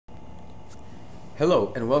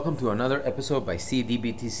Hello and welcome to another episode by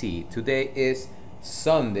CDBTC. Today is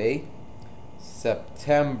Sunday,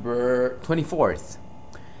 September 24th.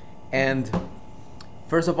 And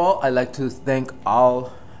first of all, I'd like to thank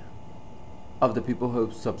all of the people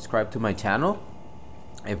who subscribe to my channel.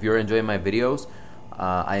 If you're enjoying my videos,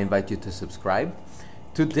 I invite you to subscribe.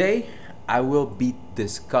 Today, I will be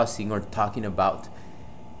discussing or talking about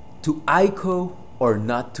to ICO or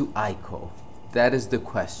not to ICO. That is the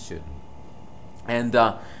question. And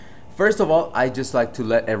first of all, I just like to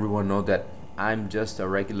let everyone know that I'm just a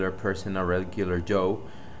regular person, a regular Joe.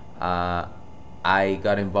 I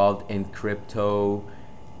got involved in crypto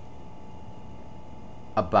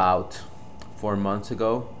about 4 months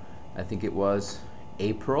ago. I think it was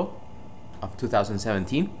April of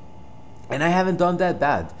 2017. And I haven't done that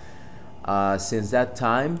bad. Since that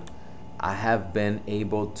time, I have been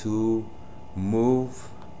able to move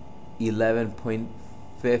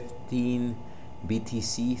 11.15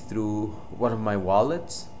 BTC through one of my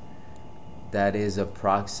wallets. That is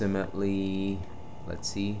approximately, let's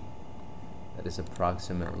see, that is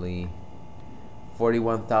approximately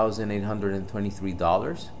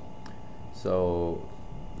 $41,823. So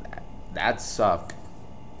that's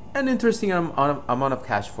an interesting amount of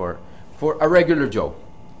cash for a regular Joe.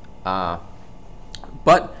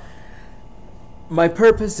 But my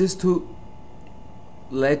purpose is to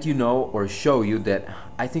let you know or show you that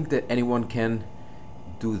I think that anyone can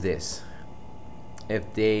do this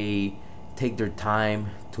if they take their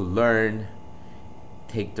time to learn,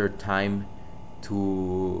 take their time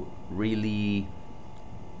to really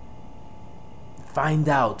find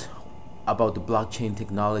out about the blockchain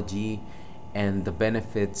technology and the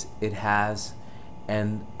benefits it has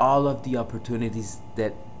and all of the opportunities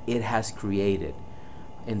that it has created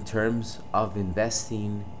in terms of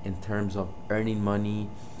investing, in terms of earning money,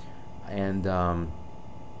 and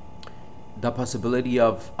the possibility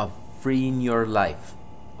of freeing your life,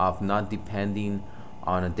 of not depending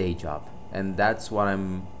on a day job. And that's what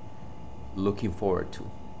I'm looking forward to.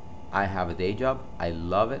 I have a day job, I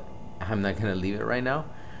love it, I'm not gonna leave it right now,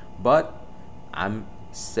 but I'm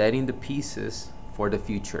setting the pieces for the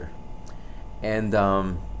future. And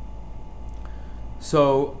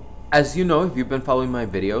so as you know, if you've been following my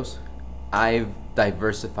videos, I've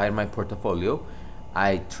diversified my portfolio.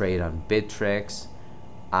 I trade on BitConnect.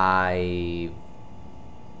 I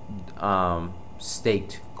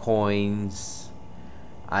staked coins.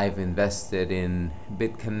 I've invested in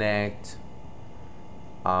BitConnect.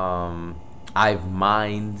 I've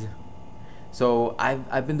mined. So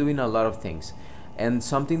I've been doing a lot of things. And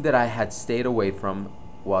something that I had stayed away from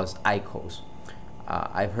was Icos.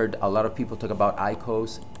 I've heard a lot of people talk about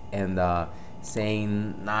Icos and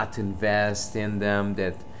saying not to invest in them,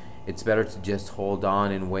 that it's better to just hold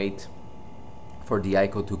on and wait for the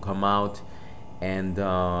ICO to come out and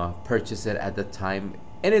purchase it at the time.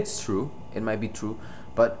 And it's true, it might be true,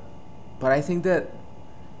 but I think that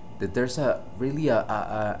there's a really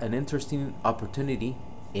an interesting opportunity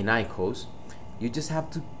in ICOs. You just have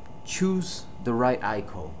to choose the right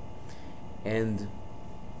ICO. And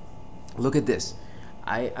look at this.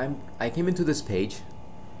 I came into this page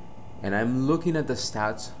and I'm looking at the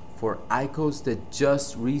stats for ICOs that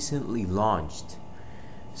just recently launched.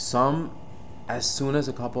 Some as soon as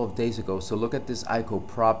a couple of days ago. So look at this ICO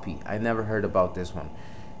Proppy. I never heard about this one.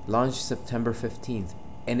 Launched September 15th.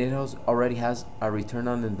 And it already has a return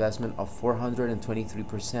on investment of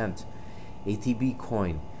 423%. ATB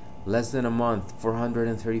coin, less than a month,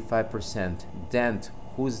 435%. Dent,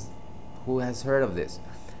 who has heard of this?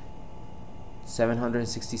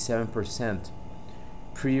 767%.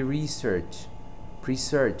 Pre-search,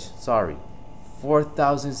 sorry,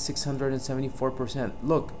 4,674%.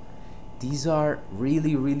 Look, these are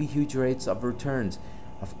really huge rates of returns.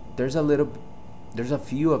 There's a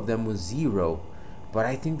few of them with zero, but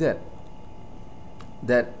I think that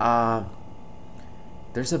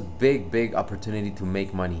there's a big opportunity to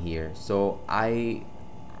make money here. So I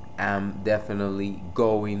am definitely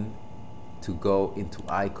going to go into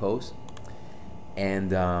ICOs,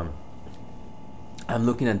 and I'm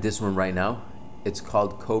looking at this one right now. It's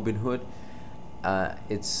called Robinhood.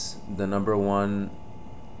 It's the #1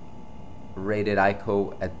 rated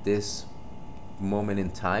ICO at this moment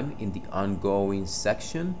in time in the ongoing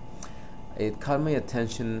section. It caught my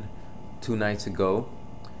attention 2 nights ago.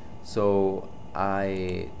 So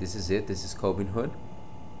this is it. This is Robinhood.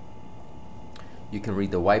 You can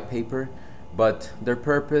read the white paper, but their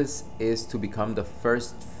purpose is to become the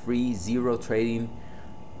first free zero trading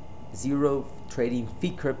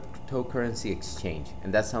fee cryptocurrency exchange,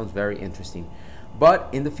 and that sounds very interesting. But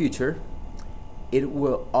in the future, it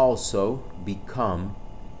will also become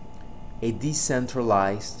a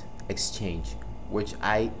decentralized exchange, which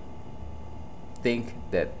I think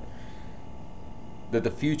that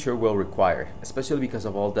the future will require, especially because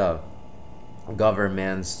of all the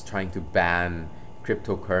governments trying to ban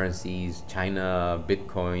cryptocurrencies, China,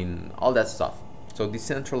 Bitcoin, all that stuff. So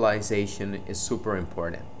decentralization is super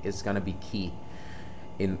important. It's gonna be key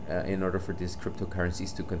in order for these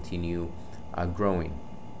cryptocurrencies to continue growing.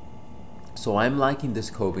 So I'm liking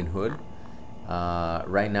this Robinhood.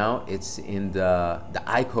 Right now, it's in the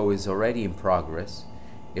ICO is already in progress.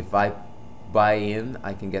 If I buy in,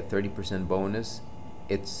 I can get 30% bonus.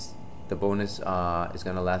 The bonus is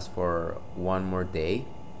gonna last for one more day.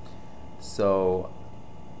 So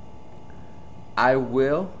I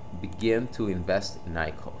will begin to invest in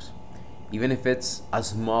Icos, even if it's a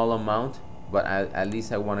small amount. But at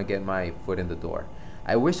least I want to get my foot in the door.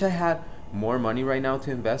 I wish I had more money right now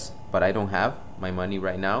to invest, but I don't have. My money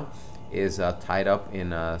right now is tied up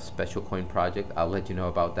in a special coin project. I'll let you know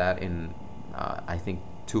about that in I think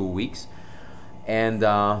 2 weeks. And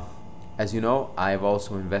as you know, I've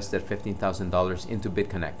also invested $15,000 into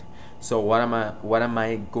BitConnect. So what am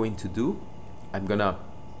I going to do? I'm gonna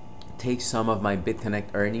take some of my BitConnect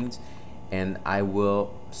earnings and I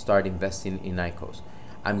will start investing in Icos.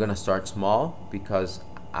 I'm gonna start small because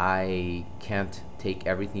I can't take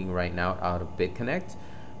everything right now out of BitConnect,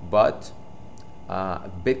 but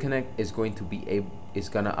BitConnect is going to is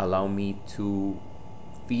gonna allow me to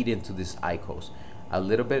feed into this Icos a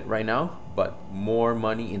little bit right now, but more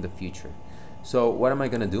money in the future. So what am I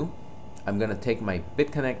gonna do? I'm gonna take my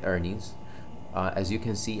BitConnect earnings. As you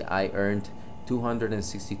can see, I earned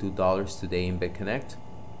 $262 today in BitConnect.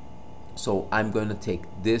 So I'm gonna take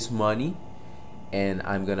this money and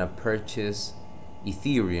I'm gonna purchase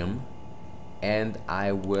Ethereum and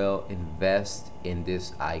I will invest in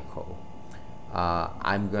this ICO.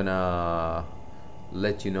 I'm gonna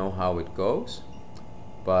let you know how it goes,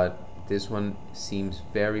 but this one seems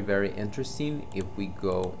very, very interesting. If we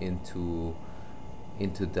go into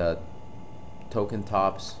the Token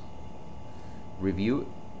Tops review,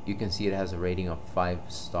 you can see it has a rating of 5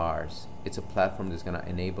 stars. It's a platform that's going to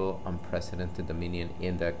enable unprecedented dominion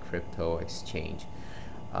in the crypto exchange.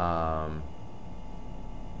 I'm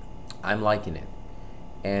liking it.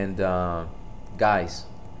 And guys,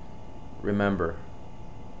 remember,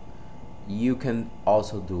 you can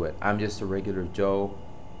also do it. I'm just a regular Joe.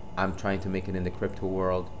 I'm trying to make it in the crypto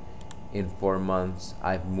world. In 4 months,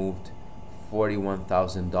 I've moved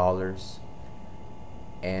 $41,000,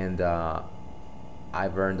 and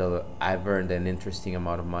I've earned an interesting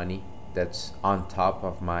amount of money that's on top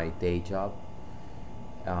of my day job.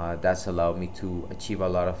 That's allowed me to achieve a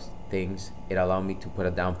lot of things. It allowed me to put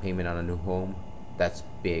a down payment on a new home. That's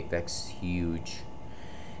big, that's huge.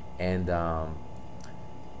 And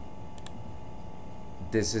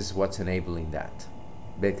this is what's enabling that,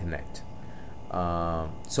 BitConnect.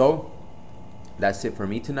 So that's it for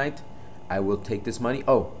me tonight. I will take this money.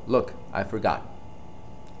 Oh, look, I forgot.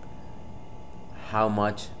 How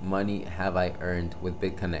much money have I earned with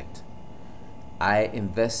BitConnect? I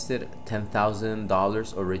invested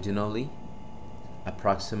 $10,000 originally,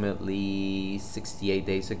 approximately 68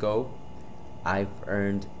 days ago. I've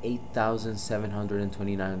earned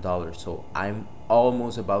 $8,729, so I'm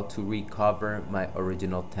almost about to recover my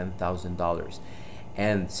original $10,000.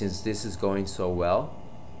 And since this is going so well,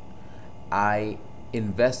 I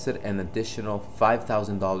invested an additional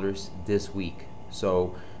 $5,000 this week,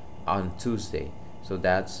 so on Tuesday. So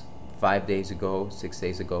that's 5 days ago, 6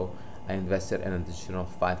 days ago, I invested an additional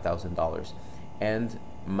 $5,000, and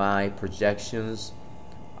my projections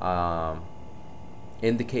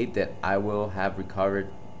indicate that I will have recovered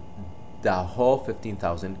the whole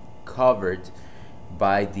 15,000 covered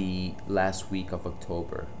by the last week of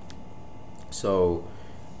October. So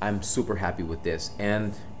I'm super happy with this,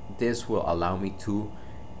 and this will allow me to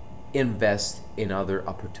invest in other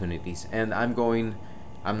opportunities. And I'm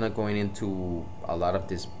not going into a lot of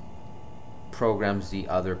these programs the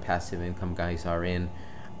other passive income guys are in.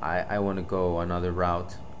 I want to go another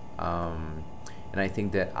route, and I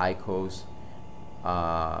think that Icos,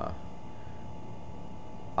 a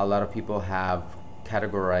lot of people have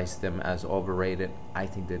categorized them as overrated. I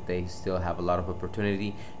think that they still have a lot of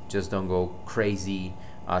opportunity. Just don't go crazy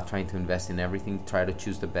trying to invest in everything. Try to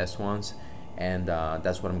choose the best ones, and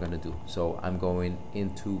that's what I'm gonna do. So I'm going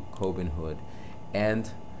into Robinhood,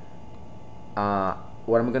 and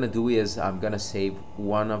what I'm gonna do is I'm gonna save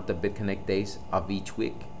one of the BitConnect days of each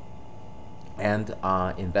week and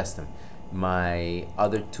invest them. My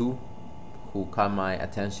other two who caught my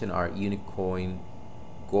attention are Unicoin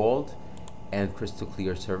Gold and Crystal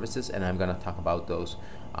Clear Services, and I'm gonna talk about those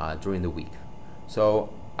during the week. So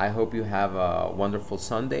I hope you have a wonderful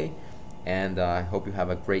Sunday, and I hope you have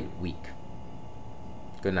a great week.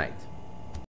 Good night.